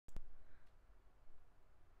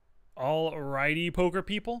Alrighty, poker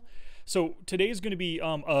people. So today is going to be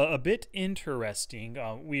a bit interesting.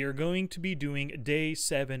 We are going to be doing day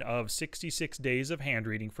 7 of 66 days of hand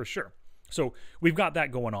reading for sure. So we've got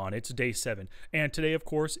that going on. It's day 7. And today, of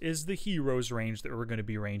course, is the heroes range that we're going to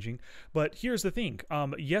be ranging. But here's the thing.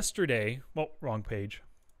 Yesterday, well, wrong page.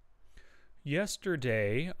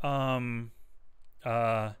 Yesterday, LTU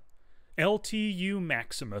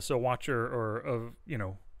Maximus, a watcher or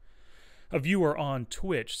a viewer on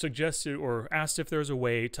Twitch suggested or asked if there's a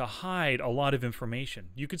way to hide a lot of information.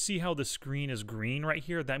 You could see how the screen is green right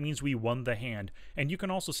here. That means we won the hand. And you can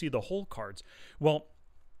also see the hole cards. Well,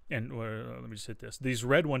 and let me just hit this. These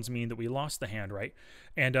red ones mean that we lost the hand, right?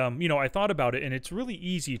 And, I thought about it, and it's really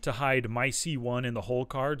easy to hide my C1 in the hole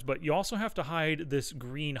cards, but you also have to hide this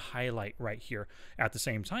green highlight right here at the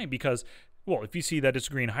same time because, well, if you see that it's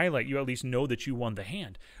green highlight, you at least know that you won the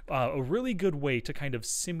hand. A really good way to kind of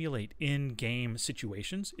simulate in-game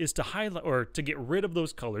situations is to highlight or to get rid of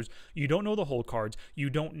those colors. You don't know the hole cards. You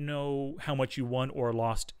don't know how much you won or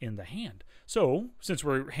lost in the hand. So, since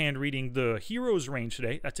we're hand reading the heroes range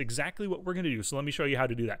today, that's exactly what we're going to do. So let me show you how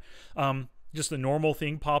to do that. Just the normal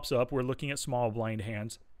thing pops up. We're looking at small blind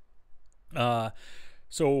hands.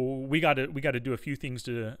 So we got to do a few things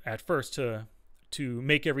at first to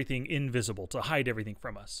make everything invisible, to hide everything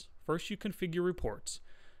from us. First, you configure reports.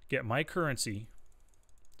 Get my currency.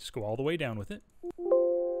 Just go all the way down with it.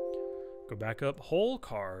 Go back up. Hole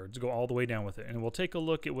cards. Go all the way down with it. And we'll take a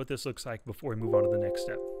look at what this looks like before we move on to the next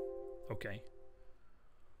step. Okay.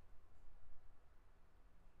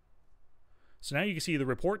 So now you can see the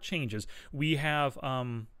report changes. We have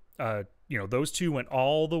those two went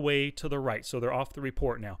all the way to the right, so they're off the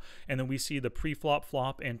report now. And then we see the pre-flop,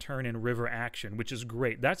 flop, and turn and river action, which is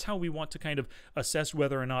great. That's how we want to kind of assess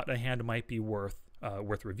whether or not a hand might be worth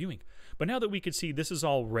reviewing. But now that we can see this is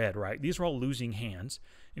all red, right? These are all losing hands.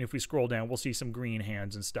 And if we scroll down, we'll see some green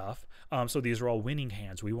hands and stuff. So these are all winning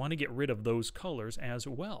hands. We want to get rid of those colors as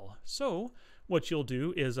well. So what you'll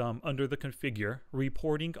do is under the configure,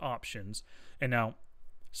 reporting options. And now,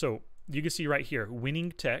 so you can see right here,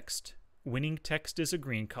 winning text. Winning text is a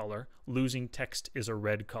green color. Losing text is a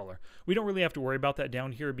red color. We don't really have to worry about that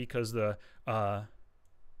down here because the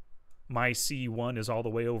my C1 is all the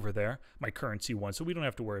way over there, my current C1, so we don't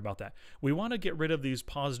have to worry about that. We want to get rid of these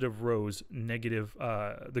positive rows, negative,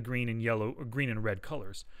 the green and yellow, or green and red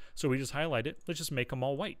colors. So we just highlight it. Let's just make them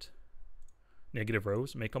all white. Negative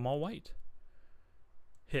rows, make them all white.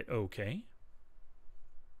 Hit OK.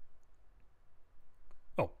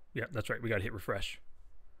 Oh, yeah, that's right. We got to hit refresh.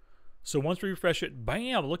 So once we refresh it,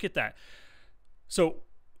 bam, look at that. So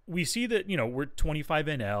we see that, we're 25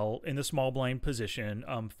 NL in the small blind position,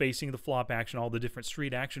 facing the flop action, all the different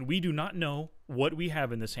street action. We do not know what we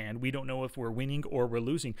have in this hand. We don't know if we're winning or we're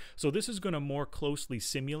losing. So this is going to more closely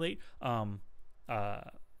simulate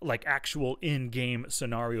like actual in-game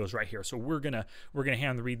scenarios right here. So we're gonna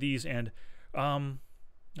hand read these, and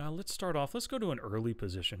let's start off. Let's go to an early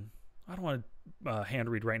position. I don't want to hand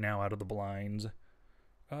read right now out of the blinds.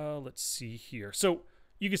 Let's see here. So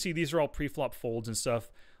you can see these are all pre-flop folds and stuff.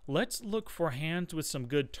 Let's look for hands with some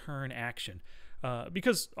good turn action.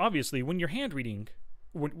 Because obviously when you're hand reading,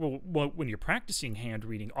 when you're practicing hand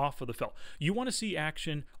reading off of the felt, you want to see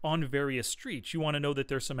action on various streets. You want to know that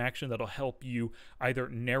there's some action that'll help you either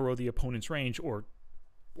narrow the opponent's range or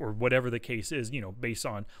whatever the case is, based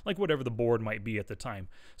on like whatever the board might be at the time.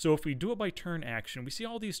 So if we do it by turn action, we see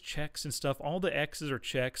all these checks and stuff. All the X's are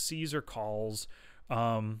checks, C's are calls.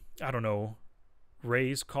 I don't know,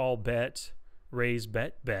 raise, call, bet, raise,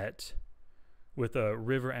 bet, bet, with a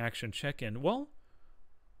river action check-in. Well,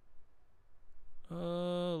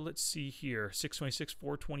 let's see here, 626,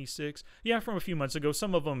 426. Yeah, from a few months ago.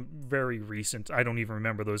 Some of them very recent. I don't even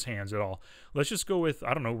remember those hands at all. Let's just go with,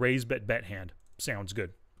 I don't know, raise, bet, bet hand. Sounds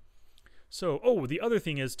good. So, the other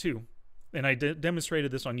thing is, too, and I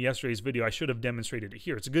demonstrated this on yesterday's video. I should have demonstrated it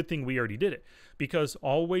here. It's a good thing we already did it, because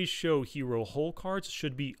always show hero hole cards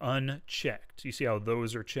should be unchecked. You see how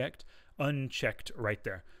those are checked? Unchecked right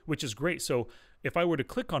there, which is great. So if I were to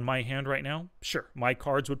click on my hand right now, sure, my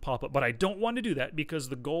cards would pop up, but I don't want to do that because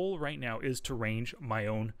the goal right now is to range my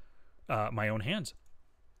own hands.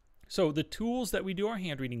 So the tools that we do our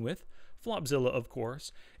hand reading with, Flopzilla, of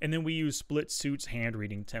course, and then we use Split Suits hand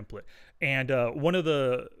reading template. And one of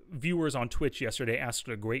the viewers on Twitch yesterday asked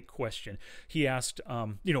a great question. He asked,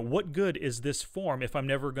 what good is this form if I'm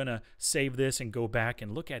never going to save this and go back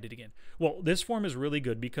and look at it again? Well, this form is really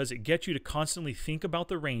good because it gets you to constantly think about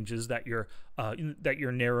the ranges that you're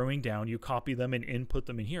narrowing down. You copy them and input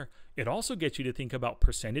them in here. It also gets you to think about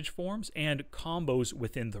percentage forms and combos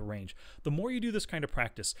within the range. The more you do this kind of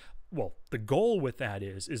practice, well, the goal with that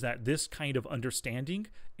is that this kind of understanding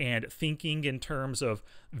and thinking in terms of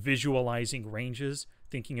visualizing ranges,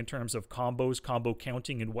 thinking in terms of combos, combo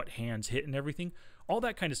counting, and what hands hit and everything, all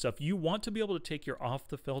that kind of stuff, you want to be able to take your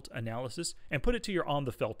off-the-felt analysis and put it to your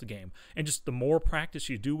on-the-felt game. And just the more practice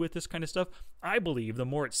you do with this kind of stuff, I believe the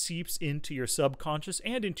more it seeps into your subconscious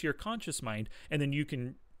and into your conscious mind, and then you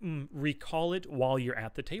can recall it while you're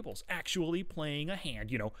at the tables, actually playing a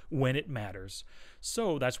hand, when it matters.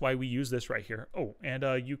 So that's why we use this right here. Oh, and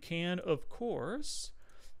you can, of course,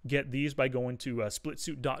 get these by going to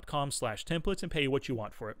splitsuit.com/templates and pay what you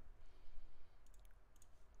want for it.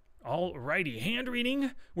 Alrighty, hand reading,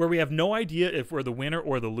 where we have no idea if we're the winner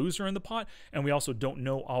or the loser in the pot, and we also don't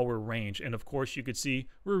know our range. And of course, you could see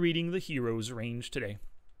we're reading the hero's range today.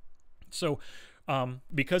 So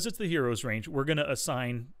because it's the hero's range, we're going to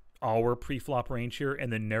assign our pre-flop range here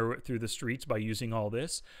and then narrow it through the streets by using all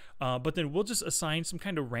this. But then we'll just assign some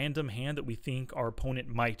kind of random hand that we think our opponent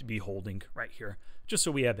might be holding right here, just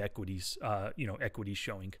so we have equities, equities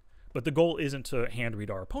showing. But the goal isn't to hand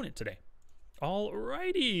read our opponent today.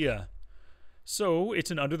 Alrighty. So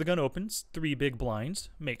it's an under the gun opens, 3 big blinds,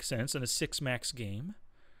 makes sense, and a 6 max game.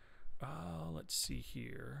 Let's see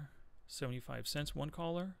here. 75 cents, 1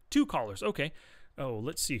 caller, 2 callers. Okay. Oh,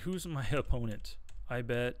 let's see. Who's my opponent? I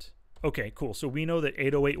bet. Okay, cool. So we know that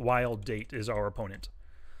 808 Wild Date is our opponent.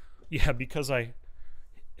 Yeah, because I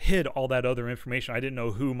hid all that other information. I didn't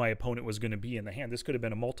know who my opponent was going to be in the hand. This could have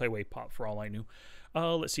been a multi-way pot for all I knew.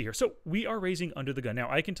 Let's see here. So we are raising under the gun.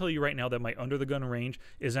 Now, I can tell you right now that my under the gun range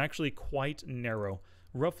is actually quite narrow,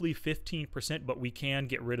 roughly 15%, but we can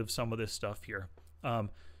get rid of some of this stuff here.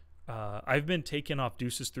 I've been taking off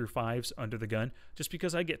deuces through 5s under the gun just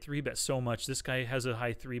because I get 3-bet so much. This guy has a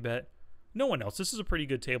high 3-bet. No one else. This is a pretty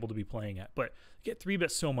good table to be playing at, but I get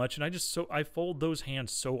 3-bet so much, and I fold those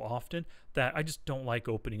hands so often that I just don't like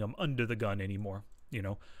opening them under the gun anymore.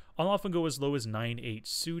 I'll often go as low as 9-8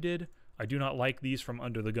 suited. I do not like these from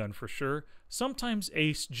under the gun for sure. Sometimes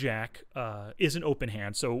ace-jack is an open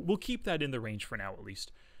hand, so we'll keep that in the range for now at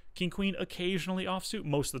least. King-queen occasionally offsuit.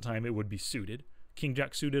 Most of the time it would be suited.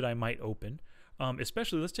 King-jack suited I might open.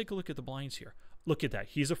 Especially, let's take a look at the blinds here. Look at that.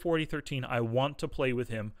 He's a 40-13. I want to play with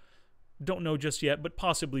him. Don't know just yet, but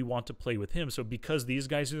possibly want to play with him. So because these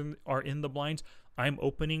guys are in the blinds, I'm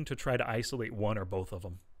opening to try to isolate one or both of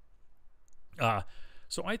them.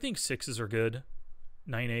 So I think 6s are good.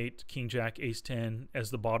 9-8, King-jack, ace-10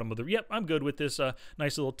 as the bottom of the... Yep, I'm good with this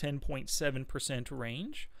nice little 10.7%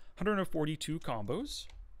 range. 142 combos.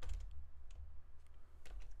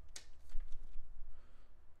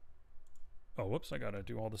 Oh, whoops, I gotta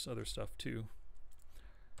do all this other stuff too.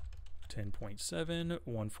 10.7,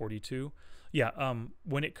 142. Yeah,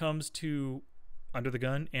 when it comes to under the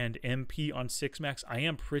gun and MP on 6 max, I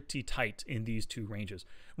am pretty tight in these two ranges.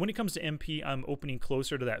 When it comes to MP, I'm opening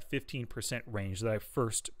closer to that 15% range that I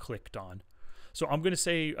first clicked on. So I'm going to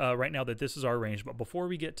say right now that this is our range, but before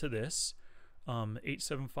we get to this,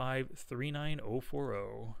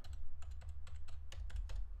 875-39040.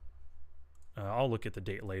 I'll look at the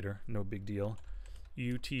date later, no big deal.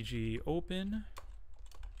 UTG open.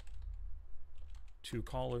 2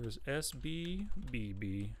 callers SB,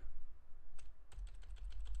 BB.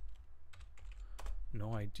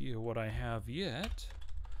 No idea what I have yet.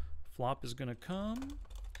 Flop is gonna come.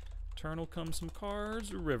 Turn will come some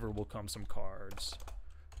cards. River will come some cards.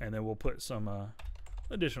 And then we'll put some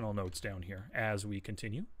additional notes down here as we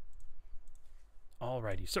continue.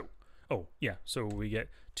 Alrighty, so, oh yeah, so we get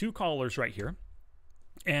 2 callers right here.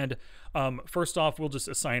 And first off, we'll just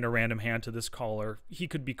assign a random hand to this caller. He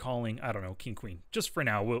could be calling, I don't know, king, queen. Just for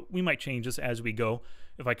now, we might change this as we go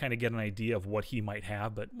if I kind of get an idea of what he might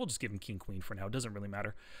have, but we'll just give him king, queen for now. It doesn't really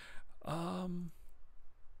matter. 2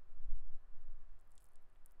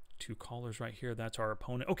 callers right here. That's our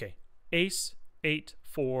opponent. Okay, ace, 8,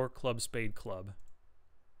 4, club, spade, club.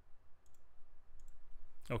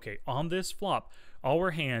 Okay, on this flop,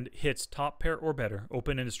 our hand hits top pair or better,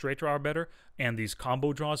 open in a straight draw or better, and these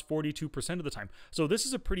combo draws 42% of the time. So this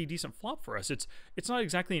is a pretty decent flop for us. It's not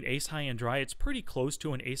exactly an ace high and dry. It's pretty close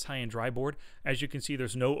to an ace high and dry board. As you can see,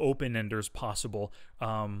 there's no open enders possible.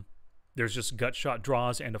 There's just gut shot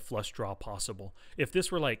draws and a flush draw possible. If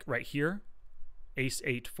this were like right here, ace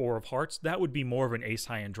 8, 4 of hearts, that would be more of an ace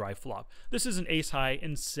high and dry flop. This is an ace high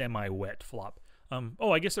and semi-wet flop.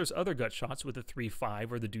 Oh, I guess there's other gut shots with the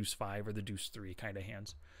 3-5 or the deuce-5 or the deuce-3 kind of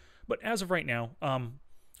hands. But as of right now,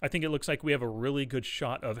 I think it looks like we have a really good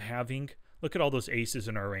shot of having, look at all those aces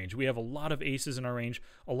in our range. We have a lot of aces in our range,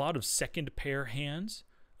 a lot of second pair hands,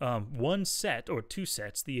 one set or two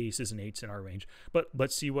sets, the aces and eights in our range. But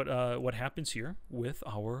let's see what happens here with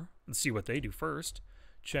our, let's see what they do first.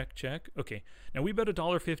 Check, check. Okay, now we bet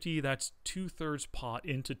 $1.50. That's 2/3 pot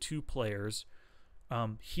into two players.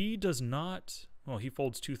 He does not, well, he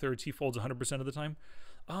folds 2/3. He folds 100% of the time.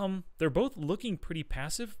 They're both looking pretty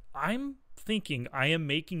passive. I'm thinking I am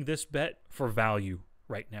making this bet for value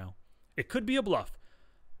right now. It could be a bluff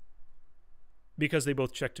because they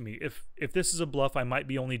both check to me. If this is a bluff, I might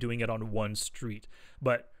be only doing it on one street,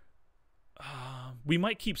 but we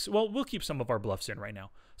might keep, well, we'll keep some of our bluffs in right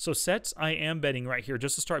now. So sets, I am betting right here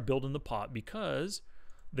just to start building the pot because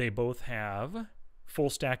they both have full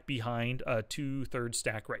stack behind a 2/3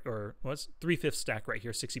 stack, right, or what's 3/5 stack right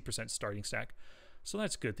here, 60% starting stack. So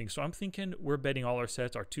that's a good thing. So I'm thinking we're betting all our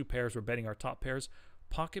sets, our two pairs, we're betting our top pairs,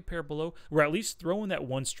 pocket pair below. We're at least throwing that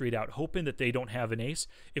one straight out, hoping that they don't have an ace.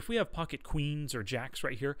 If we have pocket queens or jacks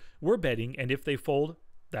right here, we're betting, and if they fold,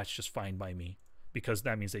 that's just fine by me because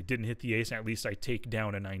that means they didn't hit the ace, and at least I take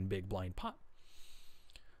down a 9 big blind pot.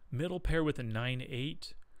 Middle pair with a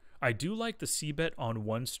 9-8. I do like the C-bet on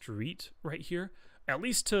one street right here, at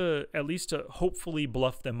least to hopefully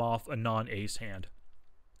bluff them off a non-ace hand.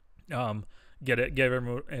 Get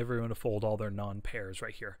everyone to fold all their non-pairs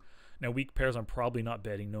right here. Now weak pairs I'm probably not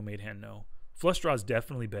betting. No made hand, no. Flush draw is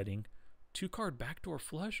definitely betting. 2-card backdoor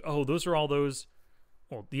flush. Oh, those are all those.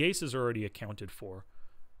 Well, the aces are already accounted for,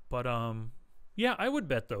 but yeah, I would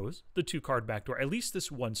bet those. The 2-card backdoor. At least this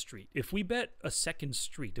one street. If we bet a second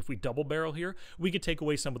street, if we double barrel here, we could take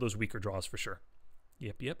away some of those weaker draws for sure.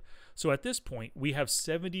 Yep. So at this point, we have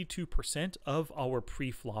 72% of our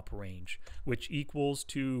pre-flop range, which equals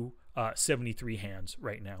to 73 hands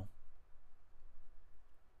right now.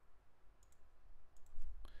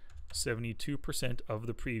 72% of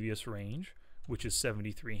the previous range, which is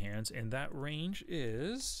 73 hands, and that range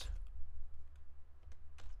is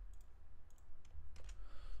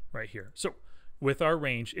right here. So with our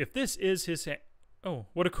range, if this is his hand, oh,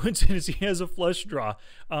 what a coincidence, he has a flush draw.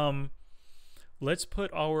 Let's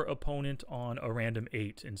put our opponent on a random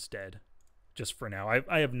 8 instead, just for now.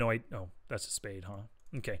 I have no idea. Oh, that's a spade, huh?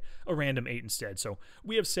 Okay, a random 8 instead. So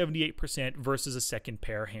we have 78% versus a second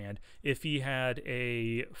pair hand. If he had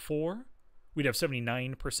a 4, we'd have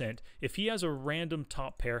 79%. If he has a random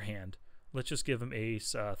top pair hand, let's just give him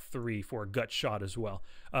ace 3 for a gut shot as well.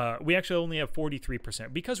 We actually only have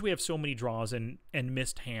 43% because we have so many draws and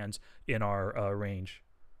missed hands in our range.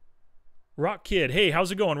 Rock Kid, hey,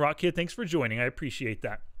 how's it going, Rock Kid? Thanks for joining. I appreciate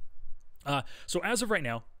that. So as of right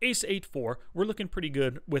now, ace 8-4, we're looking pretty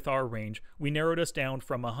good with our range. We narrowed us down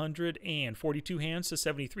from 142 hands to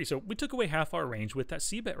 73. So we took away half our range with that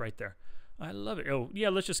C-bet right there. I love it. Oh, yeah,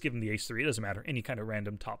 let's just give him the ace 3. It doesn't matter. Any kind of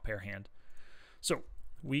random top pair hand. So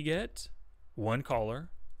we get one caller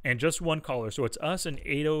and just one caller. So it's us and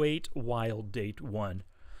 808 wild date 1.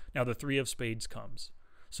 Now the 3 of spades comes.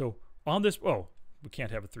 So on this, oh, we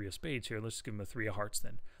can't have a 3 of spades here. Let's just give him a 3 of hearts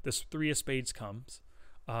then. This 3 of spades comes.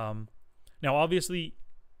 Now, obviously,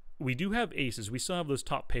 we do have aces. We still have those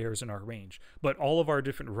top pairs in our range. But all of our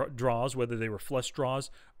different draws, whether they were flush draws,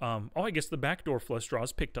 oh, I guess the backdoor flush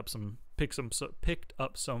draws picked up some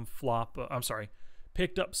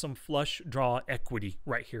flush draw equity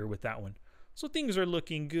right here with that one. So things are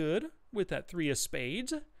looking good with that 3 of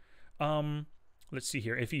spades. Let's see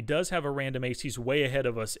here. If he does have a random ace, he's way ahead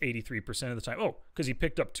of us 83% of the time. Oh, because he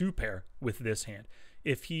picked up 2 pair with this hand.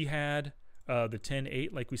 If he had the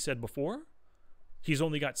 10-8, like we said before, he's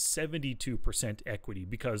only got 72% equity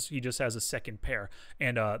because he just has a second pair.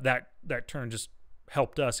 And that turn just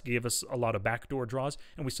helped us, gave us a lot of backdoor draws,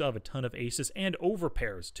 and we still have a ton of aces and over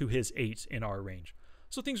pairs to his 8 in our range.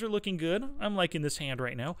 So things are looking good. I'm liking this hand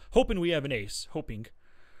right now. Hoping we have an ace. Hoping.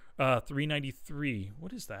 393.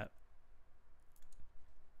 What is that?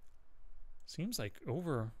 Seems like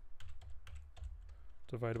over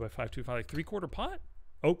divided by 525, like 3/4 pot.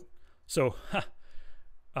 Oh, so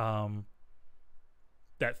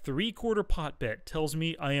that 3/4 pot bet tells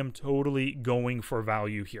me I am totally going for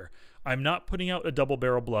value here. I'm not putting out a double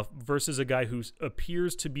barrel bluff versus a guy who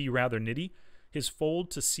appears to be rather nitty. His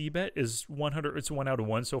fold to C-bet is 100. It's 1 out of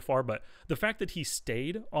 1 so far, but the fact that he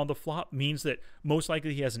stayed on the flop means that most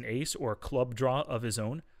likely he has an ace or a club draw of his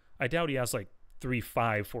own. I doubt he has like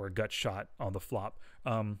 3-5 for a gut shot on the flop.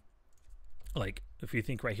 Like if you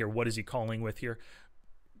think right here, what is he calling with here?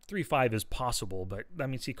 3-5 is possible, but that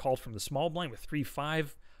means he called from the small blind with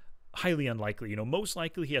 3-5. highly unlikely. You know, most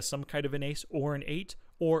likely he has some kind of an ace or an 8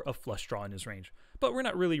 or a flush draw in his range. But we're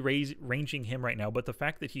not really ranging him right now. But the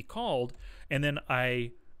fact that he called and then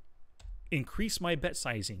I increase my bet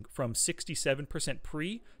sizing from 67%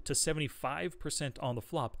 pre to 75% on the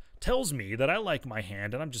flop tells me that I like my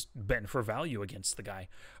hand and I'm just betting for value against the guy.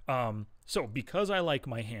 So because I like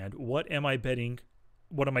my hand, what am I betting?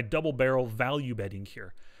 What am I double barrel value betting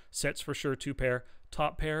here? Sets for sure, 2 pair,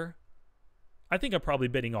 top pair. I think I'm probably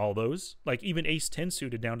betting all those, like even ace 10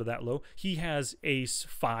 suited down to that low. He has ace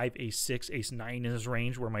 5, ace 6, ace 9 in his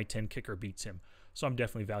range where my 10 kicker beats him. So I'm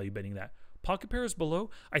definitely value betting that. Pocket pairs below,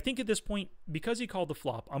 I think at this point, because he called the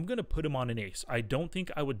flop, I'm going to put him on an ace. I don't think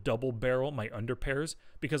I would double barrel my under pairs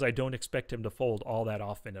because I don't expect him to fold all that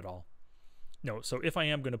often at all. No, so if I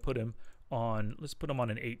am going to put him on, let's put him on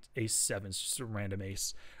an 8, ace 7, it's just a random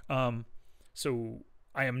ace. So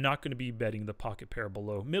I am not going to be betting the pocket pair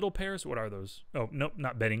below. Middle pairs, what are those? Oh, nope,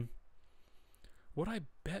 not betting. Would I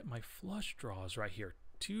bet my flush draws right here?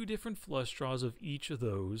 2 different flush draws of each of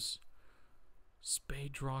those.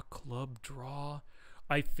 Spade draw, club draw.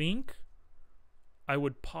 I think I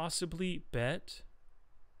would possibly bet.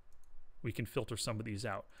 We can filter some of these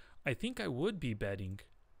out. I think I would be betting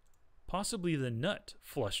possibly the nut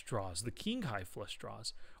flush draws, the king high flush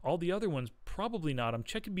draws. All the other ones, probably not. I'm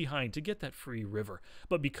checking behind to get that free river.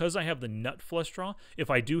 But because I have the nut flush draw, if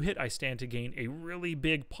I do hit, I stand to gain a really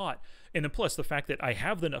big pot. And then plus the fact that I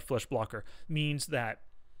have the nut flush blocker means that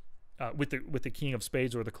with the king of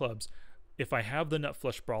spades or the clubs, if I have the nut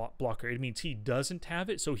flush blocker, it means he doesn't have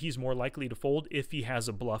it, so he's more likely to fold if he has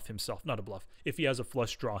a bluff himself. Not a bluff, if he has a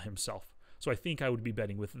flush draw himself. So I think I would be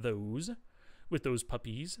betting with those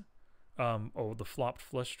puppies. Oh, the flopped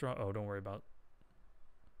flush draw. Oh, don't worry about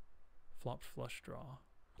flopped flush draw.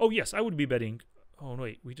 Oh, yes, I would be betting. Oh,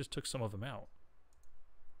 wait, we just took some of them out.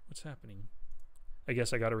 What's happening? I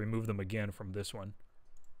guess I got to remove them again from this one.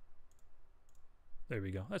 There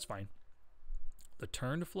we go. That's fine. The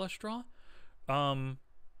turned flush draw?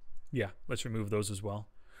 Yeah, let's remove those as well.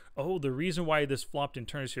 Oh, the reason why this flopped and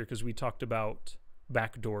turned is here because we talked about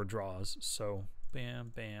backdoor draws. So,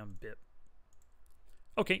 bam, bam, bip.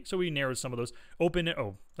 Okay, so we narrowed some of those. Open it.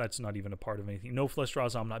 Oh, that's not even a part of anything. No flush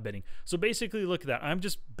draws, I'm not betting. So basically, look at that. I'm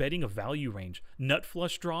just betting a value range. Nut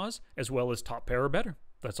flush draws as well as top pair or better.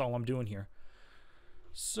 That's all I'm doing here.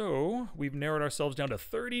 So we've narrowed ourselves down to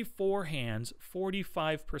 34 hands,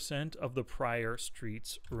 45% of the prior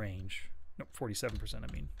street's range. No, 47%,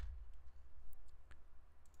 I mean.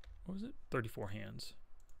 What was it? 34 hands.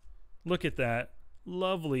 Look at that.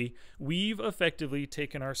 Lovely. We've effectively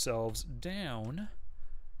taken ourselves down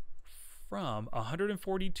from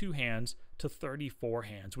 142 hands to 34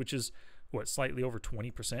 hands, which is, what, slightly over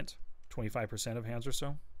 20%, 25% of hands or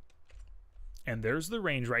so. And there's the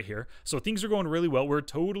range right here. So things are going really well. We're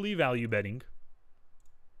totally value betting.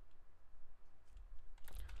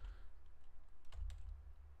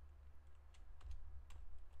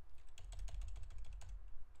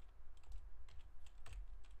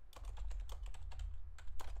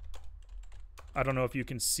 I don't know if you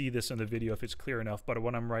can see this in the video if it's clear enough, but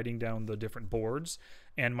when I'm writing down the different boards,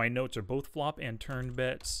 and my notes are both flop and turn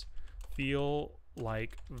bets feel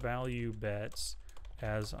like value bets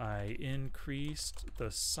as I increased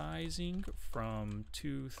the sizing from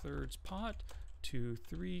 2/3 pot to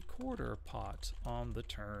 3/4 pot on the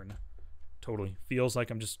turn. Totally feels like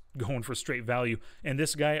I'm just going for straight value. And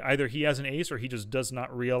this guy, either he has an ace or he just does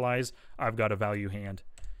not realize I've got a value hand.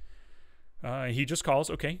 He just calls.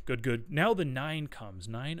 Okay, good, good. Now the 9 comes.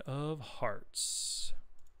 9 of hearts.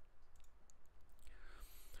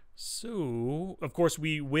 So, of course,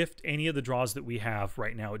 we whiffed any of the draws that we have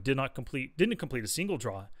right now. It didn't complete a single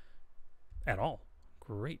draw at all.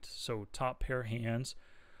 Great. So, top pair hands.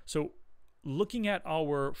 So, looking at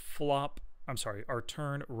our our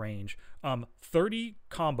turn range, 30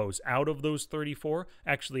 combos out of those 34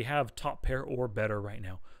 actually have top pair or better right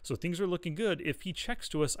now. So things are looking good. If he checks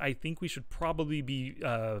to us, I think we should probably be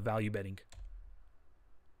value betting.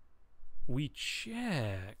 We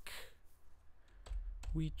check.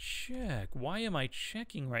 We check. Why am I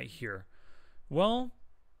checking right here? Well,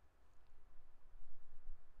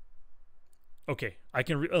 okay, I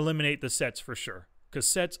can eliminate the sets for sure,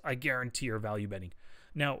 because sets I guarantee are value betting.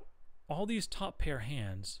 Now, all these top pair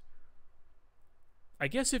hands, I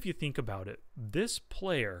guess if you think about it, this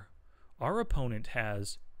player, our opponent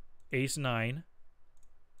has ace 9,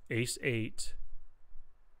 ace 8,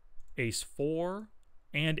 ace 4,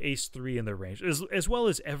 and ace 3 in their range, as well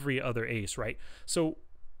as every other ace, right? So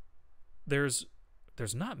there's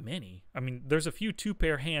there's not many. I mean, there's a few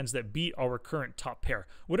 2-pair hands that beat our current top pair.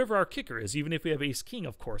 Whatever our kicker is, even if we have ace king,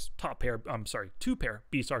 of course, 2-pair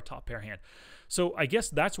beats our top pair hand. So I guess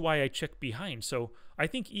that's why I check behind. So I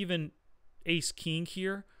think even ace king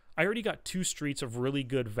here, I already got 2 streets of really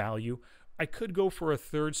good value. I could go for a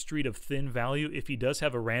 3rd street of thin value if he does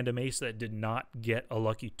have a random ace that did not get a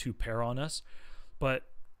lucky 2-pair on us. But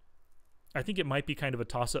I think it might be kind of a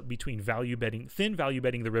toss-up between thin value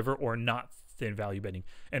betting the river or not thin value betting.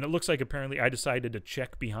 And it looks like apparently I decided to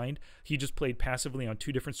check behind. He just played passively on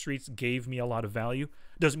 2 different streets, gave me a lot of value.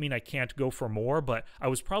 Doesn't mean I can't go for more, but I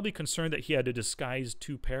was probably concerned that he had a disguised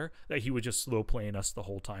 2-pair, that he would just slow playing us the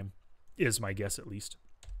whole time, is my guess at least.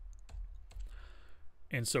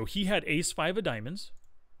 And so he had ace 5 of diamonds.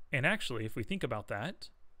 And actually, if we think about that,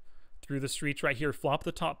 through the streets right here, flop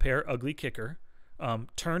the top pair, ugly kicker.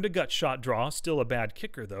 Turned a gut shot draw, still a bad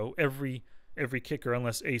kicker though. Every kicker,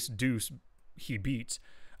 unless ace deuce, he beats.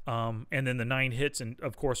 And then the 9 hits, and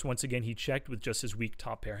of course, once again, he checked with just his weak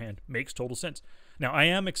top pair hand. Makes total sense. Now, I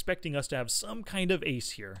am expecting us to have some kind of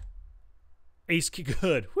ace here. Ace,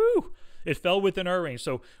 good. Woo! It fell within our range.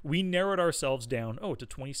 So we narrowed ourselves down, to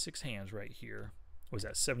 26 hands right here. Was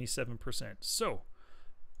that 77%? So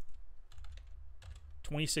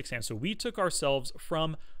 26 hands. So we took ourselves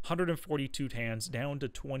from 142 hands down to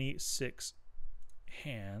 26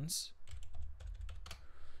 hands.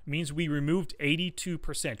 Means we removed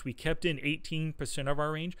 82%. We kept in 18% of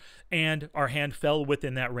our range, and our hand fell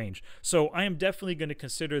within that range. So I am definitely going to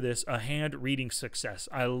consider this a hand reading success.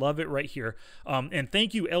 I love it right here. And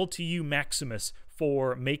thank you, LTU Maximus,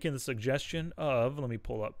 for making the suggestion of, let me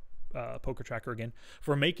pull up Poker Tracker again,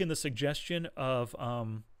 for making the suggestion of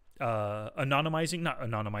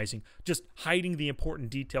just hiding the important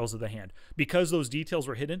details of the hand. Because those details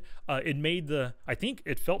were hidden, it made I think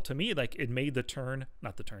it felt to me like it made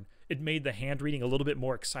it made the hand reading a little bit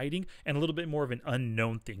more exciting and a little bit more of an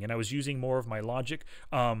unknown thing. And I was using more of my logic,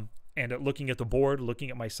 and looking at the board, looking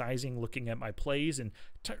at my sizing, looking at my plays, and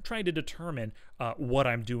trying to determine what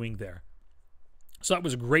I'm doing there. So that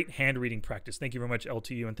was a great hand reading practice. Thank you very much,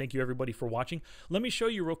 LTU, and thank you everybody for watching. Let me show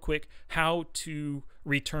you real quick how to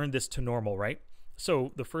return this to normal, right?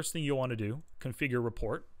 So the first thing you'll want to do, configure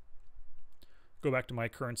report. Go back to my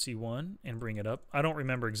currency 1 and bring it up. I don't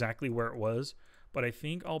remember exactly where it was, but I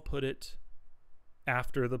think I'll put it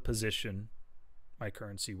after the position, my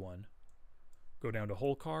currency 1. Go down to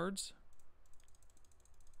whole cards.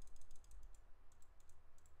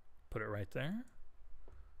 Put it right there.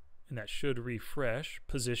 And that should refresh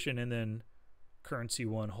position, and then currency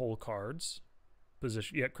 1 whole cards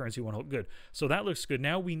position. Yeah, currency 1 whole. Good. So that looks good.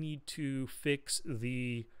 Now we need to fix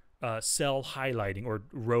the cell highlighting or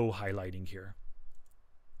row highlighting here.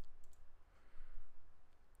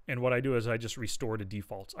 And what I do is I just restore to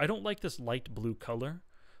defaults. I don't like this light blue color,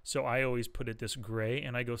 so I always put it this gray,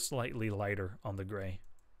 and I go slightly lighter on the gray.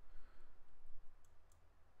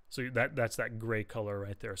 So that's that gray color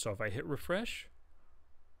right there. So if I hit refresh,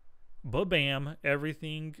 ba-bam,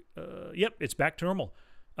 everything, yep, it's back to normal.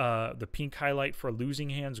 The pink highlight for losing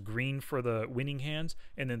hands, green for the winning hands,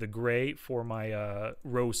 and then the gray for my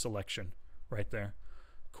row selection right there.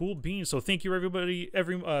 Cool beans. So thank you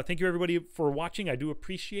everybody for watching. I do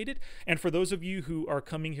appreciate it. And for those of you who are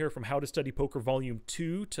coming here from How to Study Poker Volume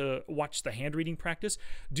 2 to watch the hand reading practice,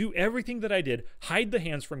 do everything that I did. Hide the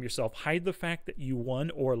hands from yourself. Hide the fact that you won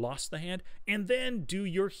or lost the hand, and then do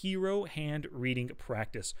your hero hand reading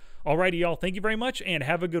practice. Alrighty, y'all. Thank you very much, and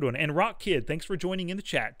have a good one. And Rock Kid, thanks for joining in the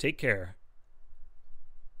chat. Take care.